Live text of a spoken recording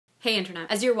Hey Internet.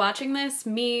 As you're watching this,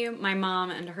 me, my mom,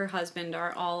 and her husband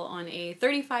are all on a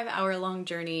 35-hour-long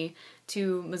journey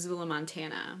to Missoula,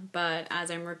 Montana, but as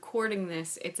I'm recording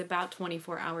this, it's about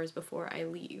 24 hours before I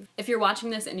leave. If you're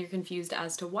watching this and you're confused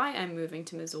as to why I'm moving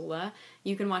to Missoula,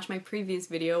 you can watch my previous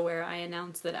video where I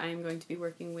announced that I am going to be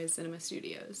working with Cinema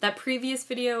Studios. That previous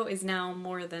video is now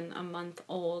more than a month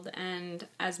old, and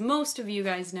as most of you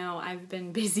guys know, I've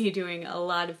been busy doing a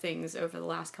lot of things over the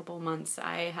last couple months.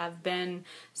 I have been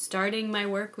starting my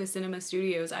work with Cinema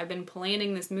Studios, I've been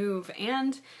planning this move,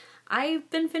 and I've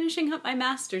been finishing up my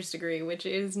master's degree, which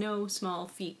is no small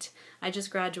feat. I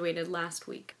just graduated last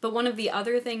week. But one of the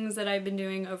other things that I've been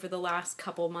doing over the last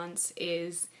couple months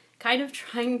is kind of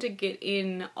trying to get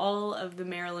in all of the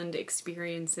Maryland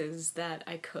experiences that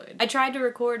I could. I tried to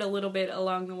record a little bit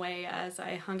along the way as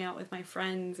I hung out with my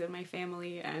friends and my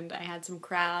family, and I had some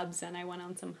crabs and I went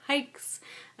on some hikes,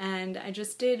 and I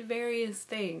just did various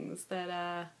things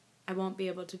that I won't be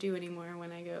able to do anymore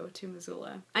when I go to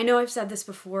Missoula. I know I've said this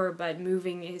before, but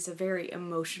moving is a very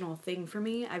emotional thing for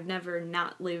me. I've never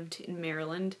not lived in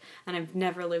Maryland, and I've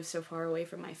never lived so far away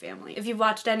from my family. If you've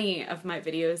watched any of my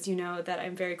videos, you know that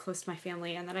I'm very close to my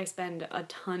family and that I spend a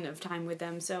ton of time with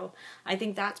them, so I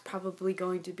think that's probably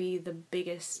going to be the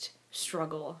biggest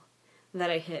struggle that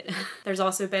I hit. There's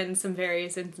also been some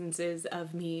various instances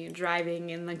of me driving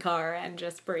in the car and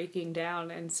just breaking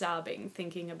down and sobbing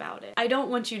thinking about it. I don't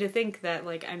want you to think that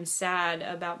like I'm sad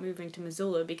about moving to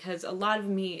Missoula, because a lot of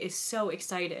me is so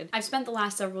excited. I've spent the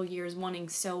last several years wanting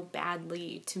so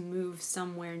badly to move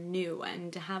somewhere new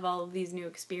and to have all of these new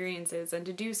experiences and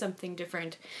to do something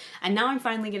different, and now I'm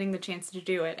finally getting the chance to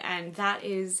do it, and that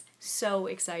is so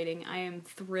exciting. I am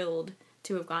thrilled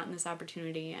to have gotten this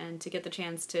opportunity and to get the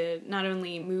chance to not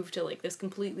only move to like this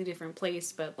completely different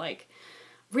place, but like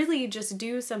really just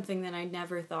do something that I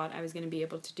never thought I was going to be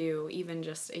able to do even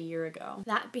just a year ago.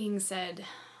 That being said,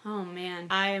 oh man,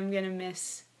 I am gonna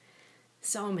miss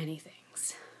so many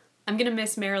things. I'm gonna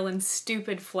miss Maryland's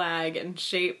stupid flag and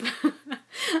shape.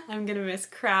 I'm gonna miss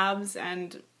crabs,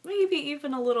 and maybe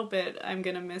even a little bit I'm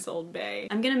gonna miss Old Bay.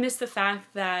 I'm gonna miss the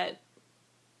fact that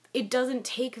it doesn't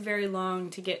take very long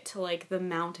to get to like the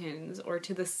mountains or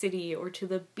to the city or to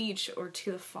the beach or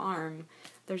to the farm.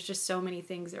 There's just so many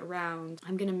things around.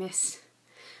 I'm gonna miss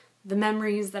the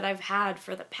memories that I've had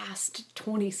for the past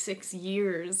 26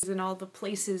 years and all the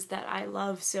places that I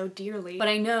love so dearly. But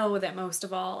I know that most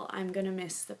of all, I'm gonna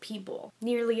miss the people.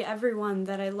 Nearly everyone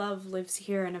that I love lives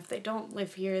here, and if they don't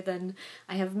live here, then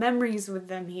I have memories with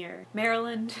them here.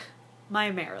 Maryland, my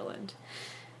Maryland.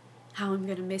 How I'm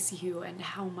gonna miss you and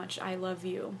how much I love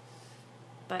you.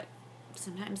 But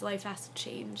sometimes life has to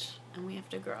change and we have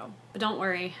to grow. But don't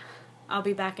worry, I'll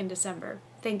be back in December.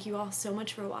 Thank you all so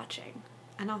much for watching,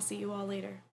 and I'll see you all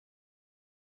later.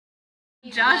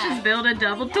 Josh has built a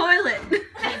double toilet.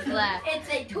 It's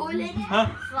a toilet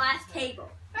slash table.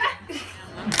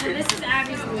 So this is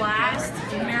Abby's last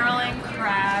Maryland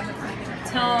crab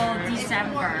till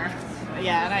December.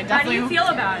 Yeah, and I definitely... How do you feel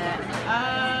about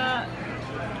it?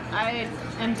 I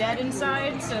am dead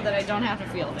inside so that I don't have to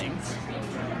feel things.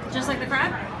 Just like the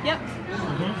crab? Yep.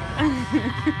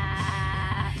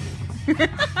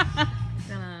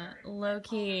 Gonna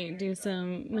low-key do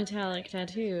some metallic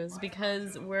tattoos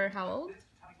because we're how old?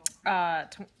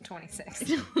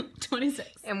 26. 26.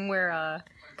 And we're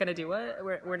gonna do what?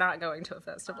 We're not going to a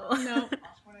festival. No.